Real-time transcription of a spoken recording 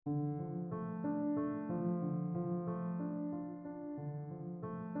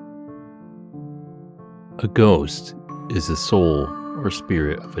A ghost is the soul or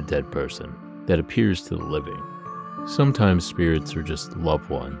spirit of a dead person that appears to the living. Sometimes spirits are just loved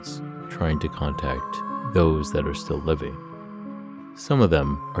ones trying to contact those that are still living. Some of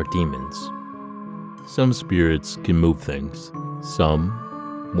them are demons. Some spirits can move things.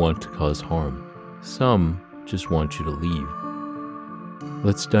 Some want to cause harm. Some just want you to leave.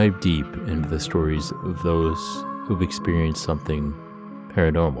 Let's dive deep into the stories of those who've experienced something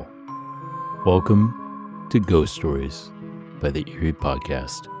paranormal. Welcome to Ghost Stories by the Eerie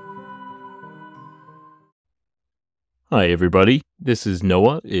Podcast. Hi everybody, this is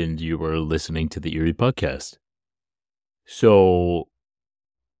Noah and you are listening to the Eerie Podcast. So,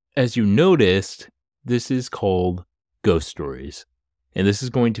 as you noticed, this is called Ghost Stories. And this is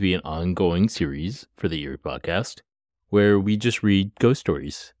going to be an ongoing series for the Eerie Podcast where we just read ghost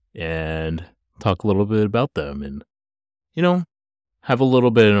stories and talk a little bit about them and, have a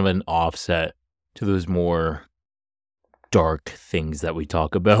little bit of an offset to those more dark things that we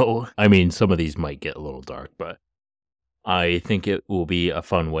talk about. I mean, some of these might get a little dark, but I think it will be a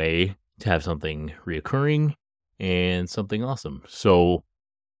fun way to have something reoccurring and something awesome. So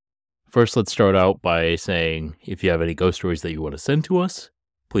first, let's start out by saying if you have any ghost stories that you want to send to us,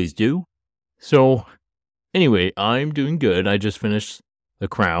 please do. So anyway, I'm doing good. I just finished The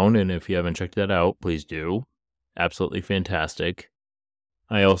Crown, and if you haven't checked that out, please do. Absolutely fantastic.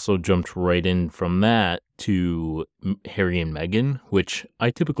 I also jumped right in from that to Harry and Meghan, which I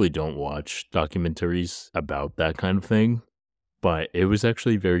typically don't watch documentaries about that kind of thing, but it was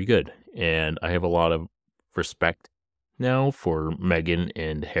actually very good. And I have a lot of respect now for Meghan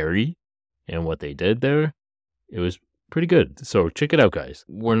and Harry and what they did there. It was pretty good. So check it out, guys.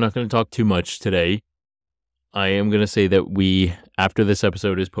 We're not going to talk too much today. I am going to say that after this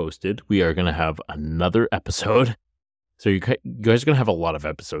episode is posted, we are going to have another episode. So you guys are going to have a lot of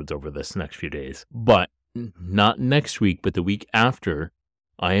episodes over this next few days. But not next week, but the week after,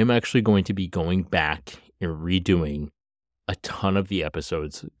 I am actually going to be going back and redoing a ton of the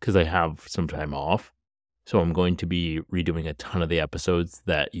episodes because I have some time off. So I'm going to be redoing a ton of the episodes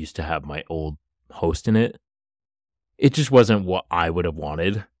that used to have my old host in it. It just wasn't what I would have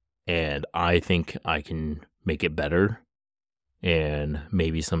wanted. And I think I can make it better. And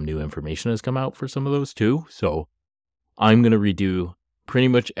maybe some new information has come out for some of those too. So I'm going to redo pretty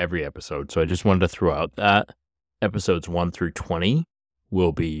much every episode. So I just wanted to throw out that episodes 1 through 20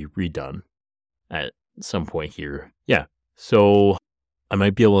 will be redone at some point here. Yeah. So I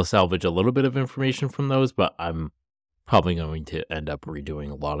might be able to salvage a little bit of information from those, but I'm probably going to end up redoing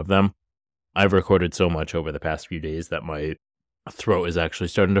a lot of them. I've recorded so much over the past few days that my throat is actually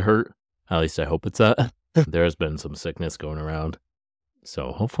starting to hurt. At least I hope it's that. There has been some sickness going around.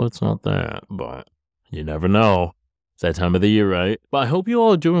 So hopefully it's not that, but you never know. It's that time of the year, right? But I hope you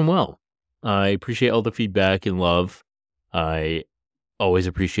all are doing well. I appreciate all the feedback and love. I always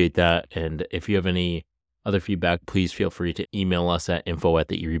appreciate that. And if you have any other feedback, please feel free to email us at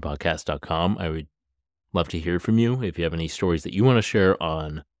info@theeeriepodcast.com. I would love to hear from you. If you have any stories that you want to share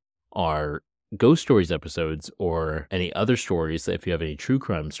on our Ghost Stories episodes or any other stories, if you have any true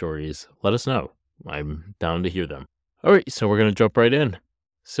crime stories, let us know. I'm down to hear them. All right, so we're going to jump right in.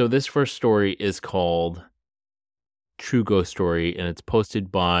 So this first story is called True Ghost Story, and it's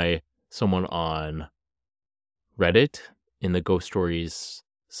posted by someone on Reddit in the Ghost Stories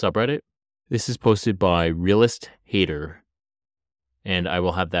subreddit. This is posted by Realist Hater, and I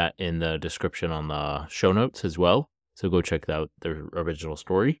will have that in the description on the show notes as well. So go check out the original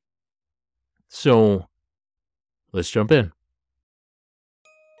story. So let's jump in.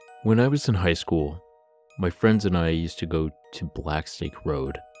 When I was in high school, my friends and I used to go to Black Snake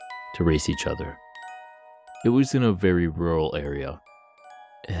Road to race each other. It was in a very rural area.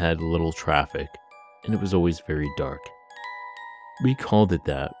 It had little traffic, and it was always very dark. We called it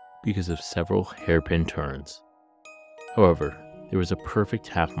that because of several hairpin turns. However, there was a perfect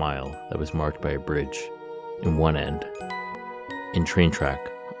half mile that was marked by a bridge in one end and train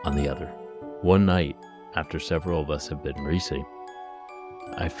track on the other. One night, after several of us had been racing,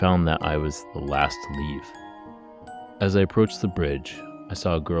 I found that I was the last to leave. As I approached the bridge, I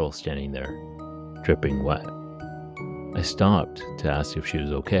saw a girl standing there, dripping wet. I stopped to ask if she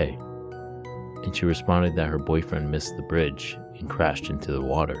was okay, and she responded that her boyfriend missed the bridge and crashed into the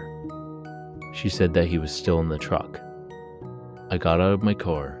water. She said that he was still in the truck. I got out of my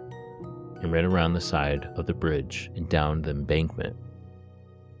car and ran around the side of the bridge and down the embankment.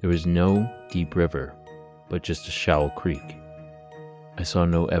 There was no deep river, but just a shallow creek. I saw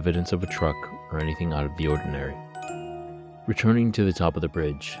no evidence of a truck or anything out of the ordinary. Returning to the top of the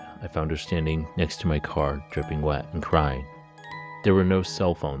bridge, I found her standing next to my car, dripping wet and crying. There were no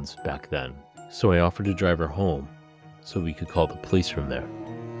cell phones back then, So I offered to drive her home so we could call the police from there.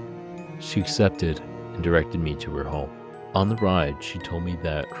 She accepted and directed me to her home. On the ride, she told me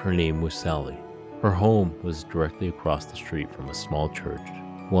that her name was Sally. Her home was directly across the street from a small church,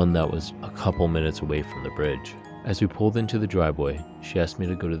 one that was a couple minutes away from the bridge. As we pulled into the driveway, she asked me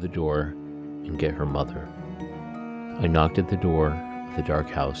to go to the door and get her mother. I knocked at the door of the dark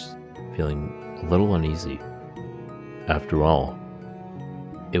house, feeling a little uneasy. After all,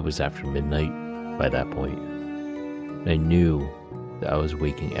 it was after midnight by that point. I knew that I was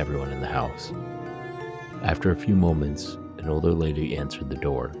waking everyone in the house. After a few moments, an older lady answered the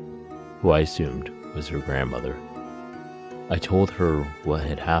door, who I assumed was her grandmother. I told her what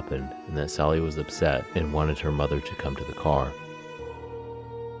had happened and that Sally was upset and wanted her mother to come to the car.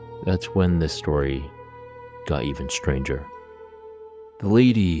 That's when this story got even stranger. The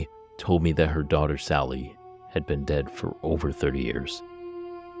lady told me that her daughter Sally had been dead for over 30 years.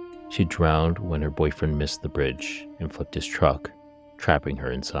 She drowned when her boyfriend missed the bridge and flipped his truck, trapping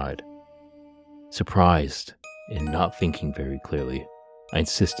her inside. Surprised and not thinking very clearly, I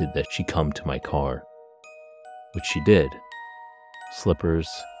insisted that she come to my car, which she did. Slippers,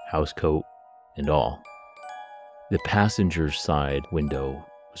 housecoat, and all. The passenger side window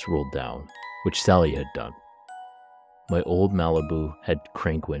was rolled down, which Sally had done. My old Malibu had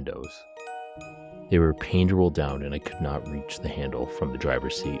crank windows. They were painted rolled down and I could not reach the handle from the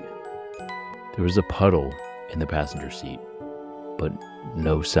driver's seat. There was a puddle in the passenger seat, but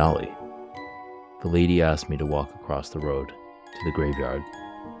no Sally. The lady asked me to walk across the road to the graveyard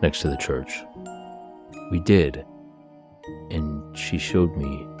next to the church. We did, and she showed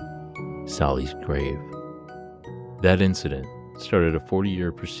me Sally's grave. That incident started a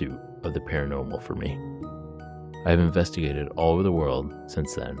 40-year pursuit of the paranormal for me. I have investigated all over the world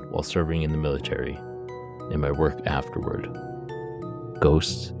since then while serving in the military and my work afterward.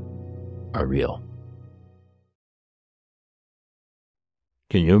 Ghosts are real.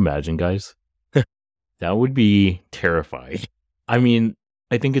 Can you imagine, guys? That would be terrifying. I mean,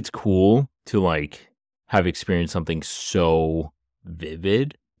 I think it's cool to have experienced something so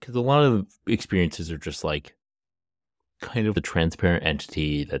vivid, because a lot of experiences are just kind of a transparent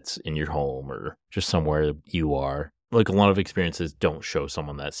entity that's in your home or just somewhere you are. A lot of experiences don't show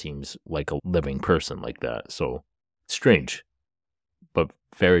someone that seems like a living person like that. So strange, but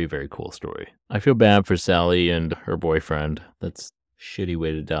very, very cool story. I feel bad for Sally and her boyfriend. That's a shitty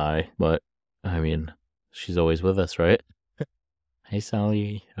way to die, but I mean, she's always with us, right? Hey,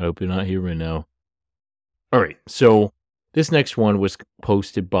 Sally, I hope you're not here right now. All right, so this next one was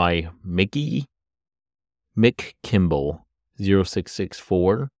posted by Mick Kimball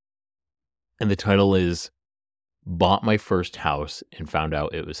 0664, and the title is Bought My First House and Found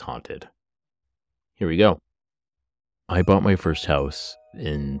Out It Was Haunted. Here we go. I bought my first house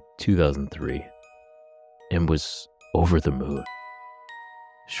in 2003 and was over the moon.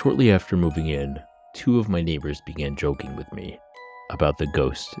 Shortly after moving in, two of my neighbors began joking with me about the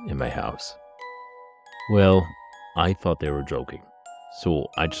ghost in my house. Well, I thought they were joking, so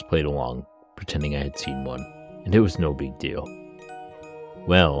I just played along, pretending I had seen one, and it was no big deal.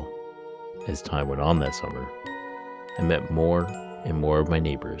 Well, as time went on that summer, I met more and more of my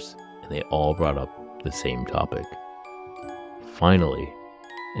neighbors, and they all brought up the same topic. Finally,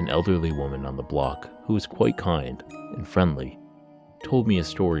 an elderly woman on the block, who was quite kind and friendly, told me a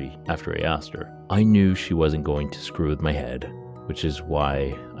story after I asked her. I knew she wasn't going to screw with my head, which is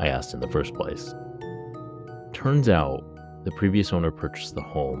why I asked in the first place. Turns out, the previous owner purchased the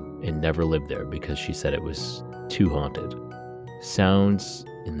home and never lived there because she said it was too haunted. Sounds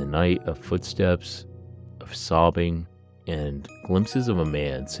in the night of footsteps, of sobbing, and glimpses of a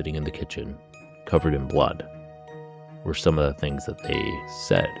man sitting in the kitchen, covered in blood, were some of the things that they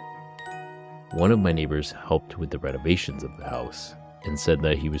said. One of my neighbors helped with the renovations of the house and said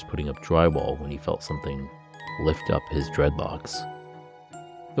that he was putting up drywall when he felt something lift up his dreadlocks.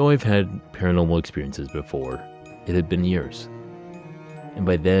 Though I've had paranormal experiences before, it had been years, and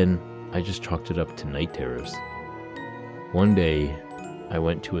by then I just chalked it up to night terrors. One day, I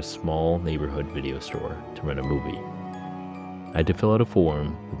went to a small neighborhood video store to rent a movie. I had to fill out a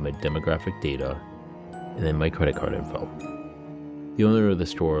form with my demographic data and then my credit card info. The owner of the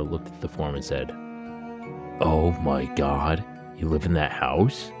store looked at the form and said, "Oh my God, you live in that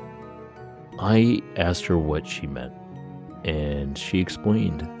house?" I asked her what she meant, and she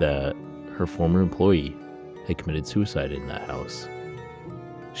explained that her former employee had committed suicide in that house.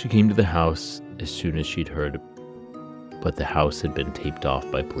 She came to the house as soon as she'd heard, but the house had been taped off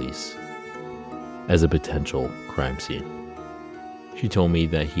by police as a potential crime scene. She told me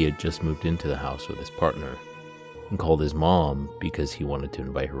that he had just moved into the house with his partner, and called his mom because he wanted to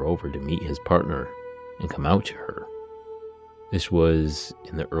invite her over to meet his partner and come out to her. This was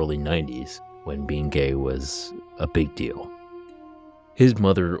in the early 90s when being gay was a big deal. His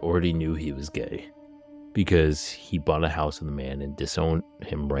mother already knew he was gay because he bought a house with the man and disowned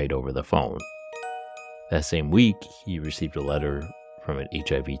him right over the phone. That same week, he received a letter from an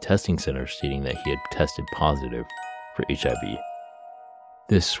HIV testing center stating that he had tested positive for HIV.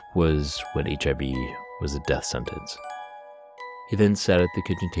 This was when HIV was a death sentence. He then sat at the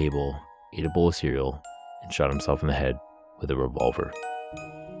kitchen table, ate a bowl of cereal, and shot himself in the head with a revolver.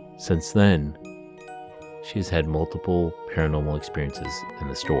 Since then, she has had multiple paranormal experiences in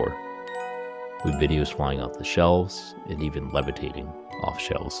the store, with videos flying off the shelves and even levitating off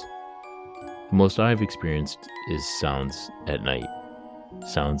shelves. The most I've experienced is sounds at night,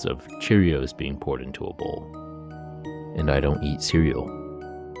 sounds of Cheerios being poured into a bowl, and I don't eat cereal,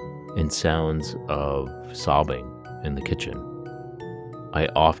 and sounds of sobbing in the kitchen. I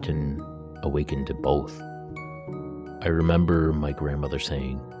often awaken to both. I remember my grandmother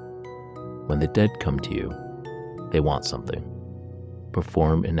saying, "When the dead come to you, they want something.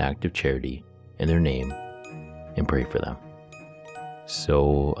 Perform an act of charity in their name and pray for them."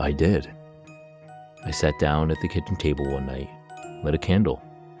 So I did. I sat down at the kitchen table one night, lit a candle,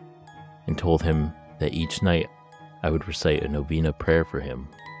 and told him that each night I would recite a novena prayer for him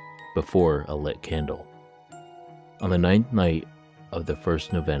before a lit candle. On the 9th night of the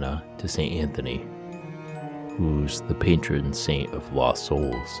first novena to St. Anthony, who's the patron saint of lost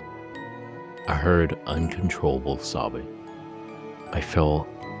souls, I heard uncontrollable sobbing. I felt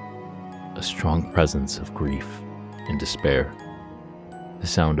a strong presence of grief and despair, the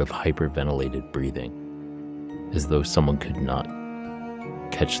sound of hyperventilated breathing, as though someone could not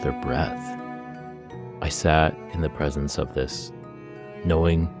catch their breath. I sat in the presence of this,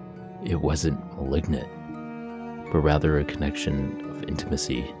 knowing it wasn't malignant, but rather a connection of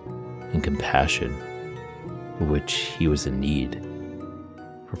intimacy and compassion, of which he was in need.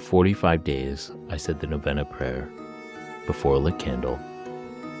 For 45 days, I said the novena prayer before a lit candle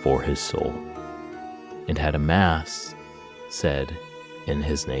for his soul, and had a mass said in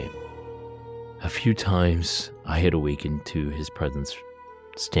his name. A few times I had awakened to his presence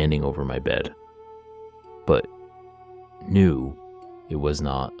standing over my bed, but knew it was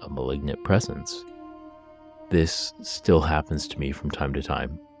not a malignant presence. This still happens to me from time to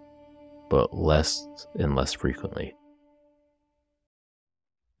time, but less and less frequently.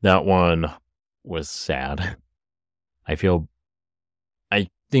 That one was sad. I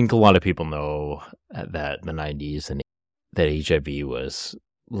think a lot of people know that the 90s and that HIV was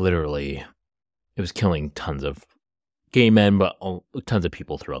literally, it was killing tons of gay men, but tons of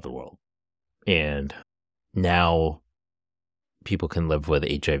people throughout the world. And now people can live with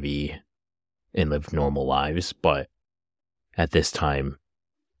HIV and live normal lives, but at this time,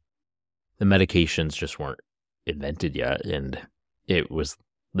 the medications just weren't invented yet, and it was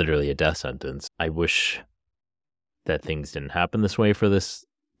literally a death sentence. I wish that things didn't happen this way for this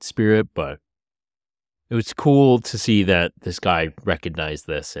spirit, but it was cool to see that this guy recognized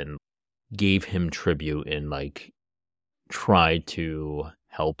this and gave him tribute and tried to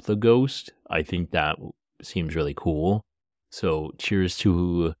help the ghost. I think that seems really cool. So cheers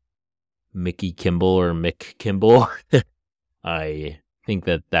to Mickey Kimball or Mick Kimball. I think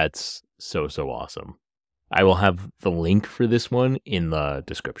that that's so awesome. I will have the link for this one in the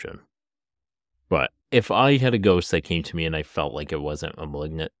description. But if I had a ghost that came to me and I felt like it wasn't a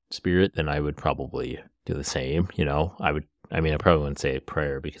malignant spirit, then I would probably do the same, I probably wouldn't say a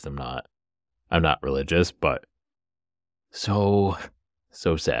prayer because I'm not religious, but so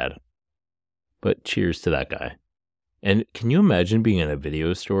sad. But cheers to that guy. And can you imagine being in a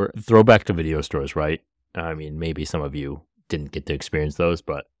video store? Throwback to video stores, right? I mean, maybe some of you didn't get to experience those,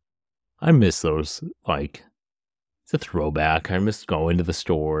 but I miss those. It's a throwback. I miss going to the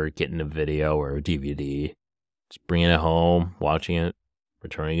store, getting a video or a DVD, just bringing it home, watching it,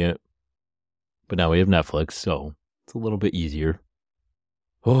 returning it. But now we have Netflix, so it's a little bit easier.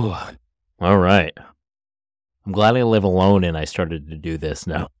 Oh, all right. I'm glad I live alone and I started to do this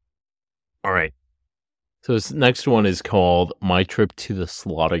now. All right. So this next one is called My Trip to the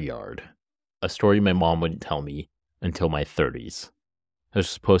Slaughter Yard, a story my mom wouldn't tell me until my 30s. This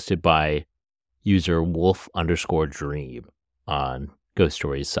was posted by user wolf_dream on Ghost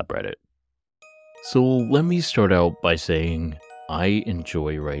Stories subreddit. So let me start out by saying I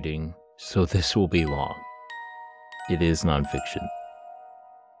enjoy writing, so this will be long. It is nonfiction,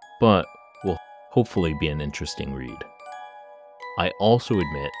 but will hopefully be an interesting read. I also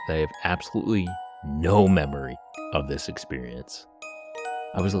admit that I have absolutely no memory of this experience.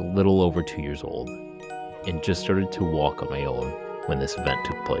 I was a little over 2 years old, and just started to walk on my own when this event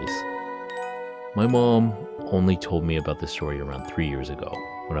took place. My mom only told me about this story around 3 years ago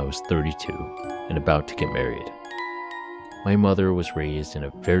when I was 32 and about to get married. My mother was raised in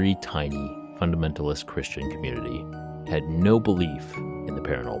a very tiny fundamentalist Christian community, had no belief in the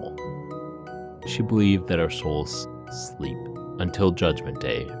paranormal. She believed that our souls sleep until Judgment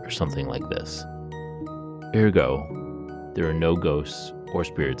Day or something like this. Ergo, there are no ghosts or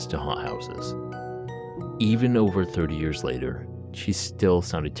spirits to haunt houses. Even over 30 years later, she still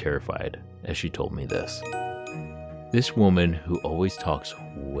sounded terrified as she told me this. This woman who always talks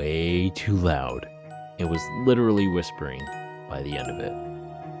way too loud and was literally whispering by the end of it.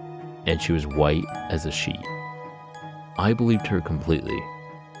 And she was white as a sheet. I believed her completely,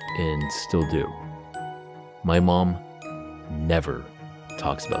 and still do. My mom never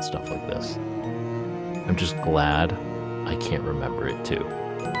talks about stuff like this. I'm just glad I can't remember it too.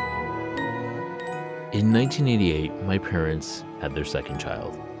 In 1988, my parents had their second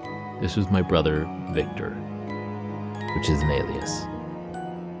child. This was my brother, Victor, which is an alias.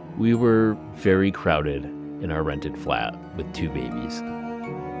 We were very crowded in our rented flat with 2 babies.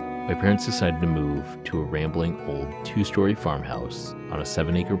 My parents decided to move to a rambling old 2-story farmhouse on a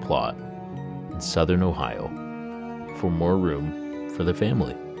 7-acre plot in southern Ohio for more room for the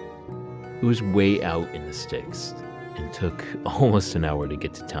family. It was way out in the sticks and took almost an hour to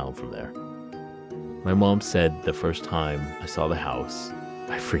get to town from there. My mom said the first time I saw the house,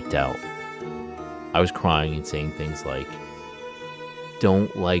 I freaked out. I was crying and saying things like,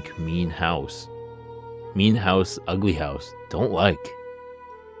 "Don't like mean house. Mean house, ugly house, don't like.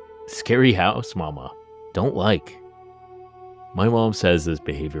 Scary house, mama, don't like." My mom says this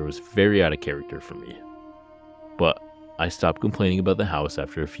behavior was very out of character for me. But I stopped complaining about the house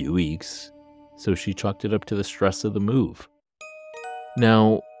after a few weeks, so she chalked it up to the stress of the move.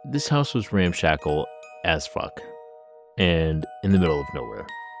 Now, this house was ramshackle as fuck, and in the middle of nowhere.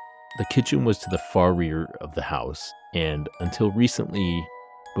 The kitchen was to the far rear of the house, and until recently,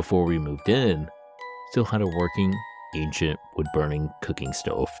 before we moved in, still had a working, ancient, wood-burning cooking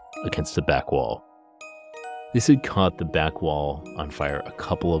stove against the back wall. This had caught the back wall on fire a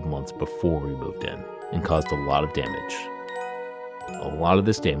couple of months before we moved in and caused a lot of damage. A lot of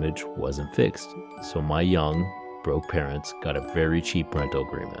this damage wasn't fixed, so my young, broke parents got a very cheap rental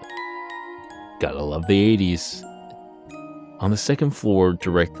agreement. Gotta love the 80s. On the second floor,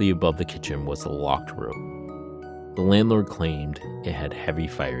 directly above the kitchen, was a locked room. The landlord claimed it had heavy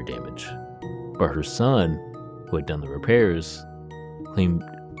fire damage, but her son, who had done the repairs, claimed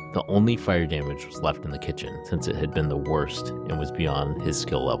the only fire damage was left in the kitchen since it had been the worst and was beyond his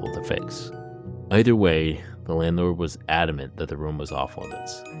skill level to fix. Either way, the landlord was adamant that the room was off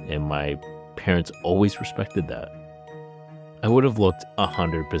limits, and my parents always respected that. I would have looked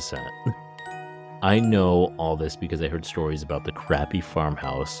 100%. I know all this because I heard stories about the crappy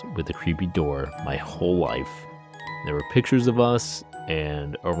farmhouse with the creepy door my whole life. There were pictures of us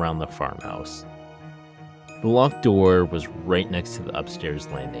and around the farmhouse. The locked door was right next to the upstairs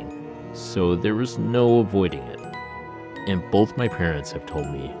landing, so there was no avoiding it. And both my parents have told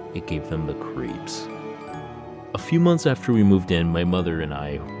me it gave them the creeps. A few months after we moved in, my mother and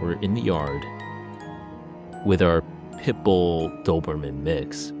I were in the yard with our pit bull Doberman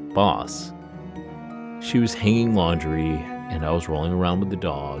mix, Boss. She was hanging laundry, and I was rolling around with the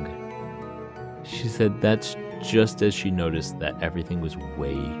dog. She said that's just as she noticed that everything was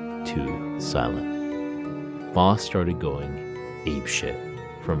way too silent. Boss started going apeshit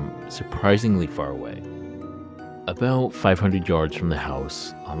from surprisingly far away. About 500 yards from the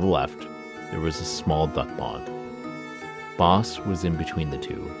house, on the left, there was a small duck pond. Boss was in between the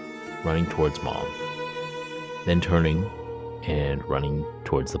two, running towards Mom, then turning and running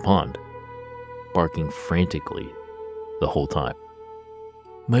towards the pond, barking frantically the whole time.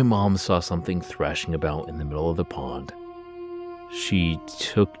 My mom saw something thrashing about in the middle of the pond. She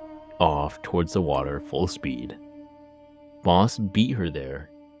took off towards the water full speed. Boss beat her there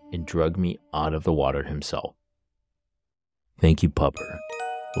and dragged me out of the water himself. Thank you, Pupper.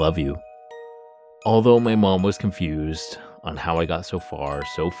 Love you. Although my mom was confused on how I got so far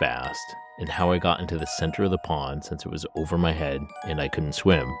so fast and how I got into the center of the pond since it was over my head and I couldn't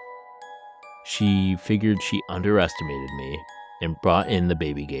swim, she figured she underestimated me and brought in the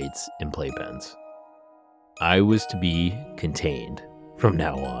baby gates and playpens. I was to be contained from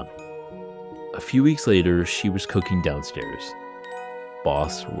now on. A few weeks later, she was cooking downstairs.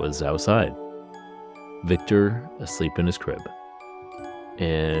 Boss was outside. Victor asleep in his crib.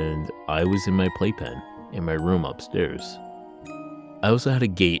 And I was in my playpen in my room upstairs. I also had a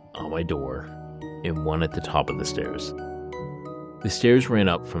gate on my door and one at the top of the stairs. The stairs ran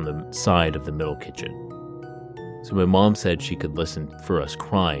up from the side of the middle kitchen. So my mom said she could listen for us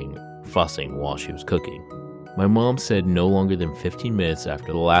crying, fussing while she was cooking. My mom said no longer than 15 minutes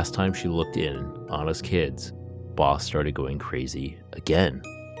after the last time she looked in on us kids, Boss started going crazy again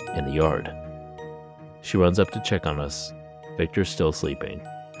in the yard. She runs up to check on us. Victor's still sleeping.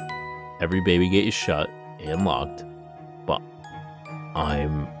 Every baby gate is shut and locked, but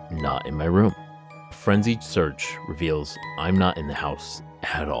I'm not in my room. A frenzied search reveals I'm not in the house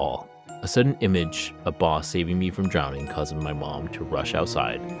at all. A sudden image of Boss saving me from drowning causes my mom to rush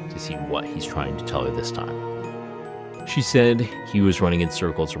outside to see what he's trying to tell her this time. She said he was running in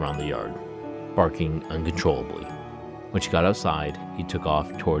circles around the yard, barking uncontrollably. When she got outside, he took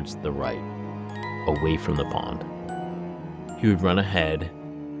off towards the right, away from the pond. He would run ahead,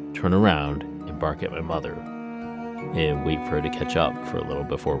 turn around, and bark at my mother, and wait for her to catch up for a little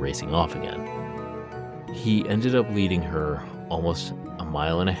before racing off again. He ended up leading her almost 1.5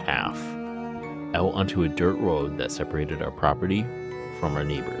 miles out onto a dirt road that separated our property from our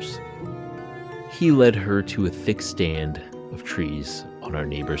neighbors. He led her to a thick stand of trees on our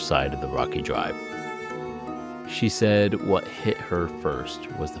neighbor's side of the rocky drive. She said what hit her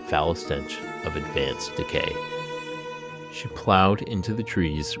first was the foul stench of advanced decay. She plowed into the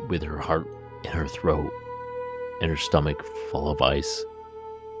trees with her heart in her throat and her stomach full of ice.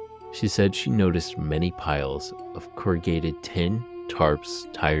 She said she noticed many piles of corrugated tin,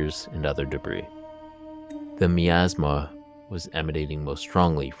 tarps, tires, and other debris. The miasma was emanating most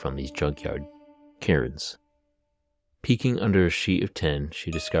strongly from these junkyard cairns. Peeking under a sheet of tin, she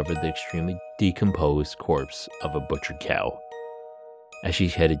discovered the extremely decomposed corpse of a butchered cow. As she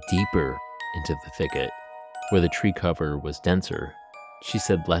headed deeper into the thicket, where the tree cover was denser, she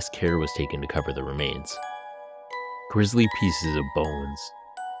said less care was taken to cover the remains. Grisly pieces of bones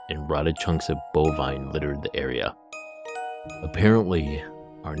and rotted chunks of bovine littered the area. Apparently,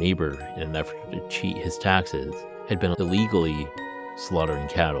 our neighbor, in an effort to cheat his taxes, had been illegally slaughtering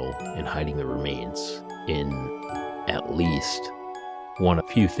cattle and hiding the remains in at least one of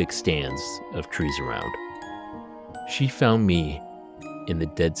few thick stands of trees around. She found me in the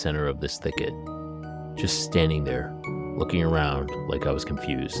dead center of this thicket, just standing there, looking around like I was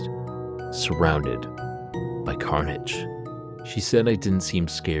confused, surrounded by carnage. She said I didn't seem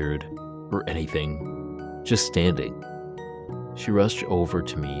scared or anything, just standing. She rushed over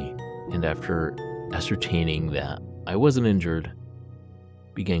to me, and after ascertaining that I wasn't injured,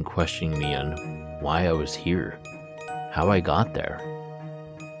 began questioning me on why I was here, how I got there.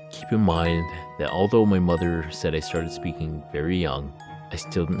 Keep in mind that although my mother said I started speaking very young, I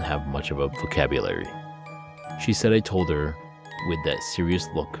still didn't have much of a vocabulary. She said I told her, with that serious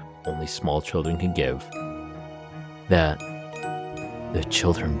look only small children can give, that the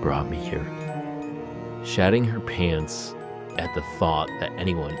children brought me here. Shatting her pants at the thought that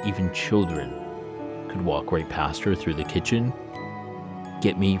anyone, even children, could walk right past her through the kitchen,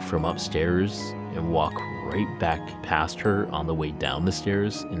 get me from upstairs, and walk right back past her on the way down the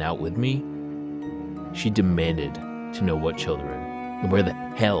stairs and out with me, she demanded to know what children and where the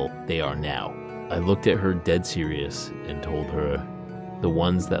hell they are now. I looked at her dead serious and told her the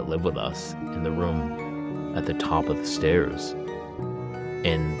ones that live with us in the room at the top of the stairs,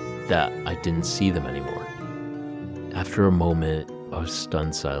 and that I didn't see them anymore. After a moment of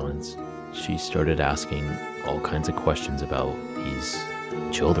stunned silence, she started asking all kinds of questions about these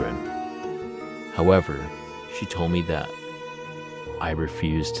children. However, she told me that I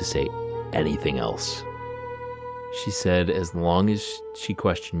refused to say anything else. She said as long as she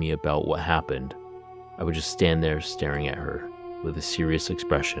questioned me about what happened, I would just stand there staring at her with a serious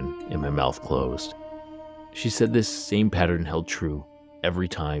expression and my mouth closed. She said this same pattern held true every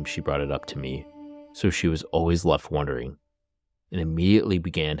time she brought it up to me, so she was always left wondering, and immediately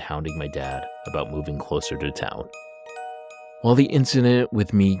began hounding my dad about moving closer to town. While the incident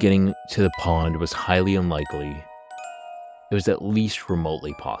with me getting to the pond was highly unlikely, it was at least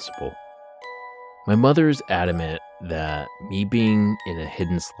remotely possible. My mother is adamant that me being in a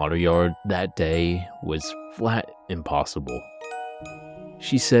hidden slaughter yard that day was flat impossible.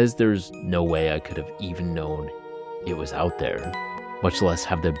 She says there's no way I could have even known it was out there, much less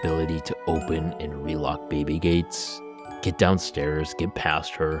have the ability to open and relock baby gates, get downstairs, get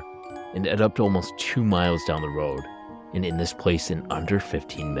past her, and end up to almost 2 miles down the road, and in this place in under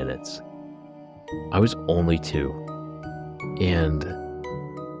 15 minutes. I was only 2, and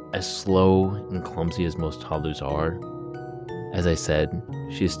as slow and clumsy as most toddlers are, as I said,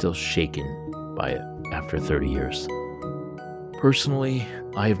 she is still shaken by it after 30 years. Personally,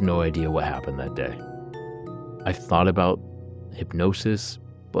 I have no idea what happened that day. I've thought about hypnosis,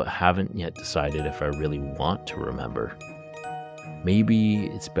 but haven't yet decided if I really want to remember. Maybe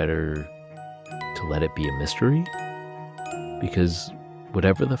it's better to to let it be a mystery. Because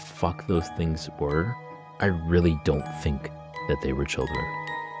whatever the fuck those things were, I really don't think that they were children.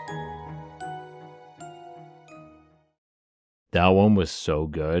 That one was so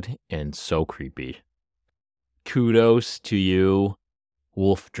good and so creepy. Kudos to you,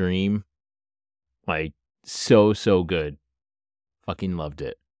 Wolf Dream. Like, so good. Fucking loved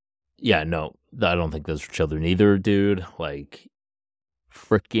it. Yeah, no, I don't think those were children either, dude. Like,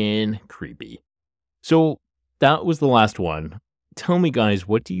 freaking creepy. So, that was the last one. Tell me, guys,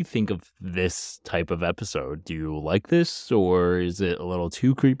 what do you think of this type of episode? Do you like this, or is it a little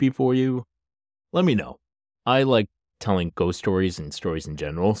too creepy for you? Let me know. I like telling ghost stories and stories in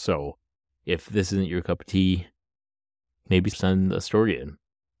general, so if this isn't your cup of tea, maybe send a story in.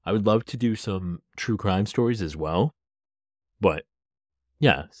 I would love to do some true crime stories as well, but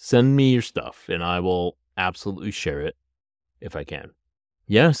yeah, send me your stuff, and I will absolutely share it if I can.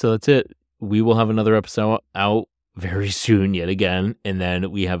 Yeah, so that's it. We will have another episode out very soon yet again, and then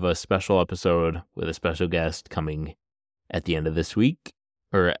we have a special episode with a special guest coming at the end of this week,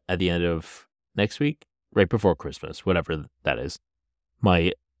 or at the end of next week, right before Christmas, whatever that is.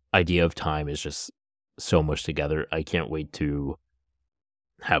 My idea of time is just so much together. I can't wait to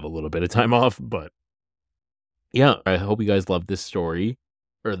have a little bit of time off, but yeah, I hope you guys love this story,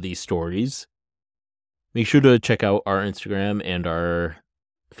 or these stories. Make sure to check out our Instagram and our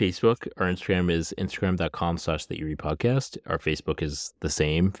Facebook. Our Instagram is instagram.com/theeeriepodcast. Our Facebook is the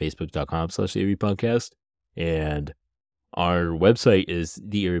same, facebook.com/theeeriepodcast. And our website is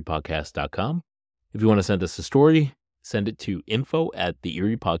theeeriepodcast.com. If you want to send us a story, send it to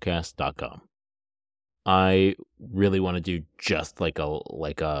info@theeeriepodcast.com. I really want to do just like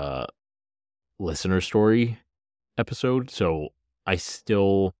a listener story episode. So I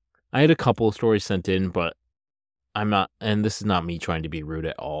had a couple of stories sent in, but I'm not, and this is not me trying to be rude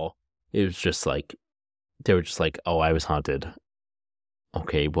at all. It was just like, they were just like, oh, I was haunted.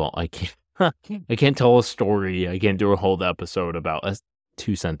 Okay, well, I can't tell a story. I can't do a whole episode about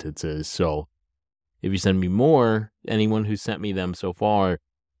 2 sentences. So if you send me more, anyone who sent me them so far,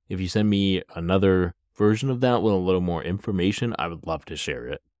 if you send me another version of that with a little more information, I would love to share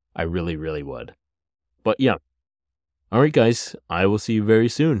it. I really, really would. But yeah. All right, guys, I will see you very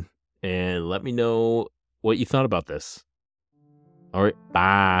soon. And let me know what you thought about this. All right,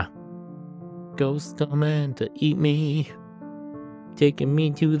 bye. Ghosts coming to eat me, taking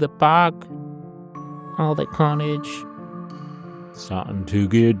me to the park, all the carnage, starting to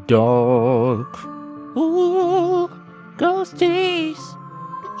get dark. Ooh, ghosties.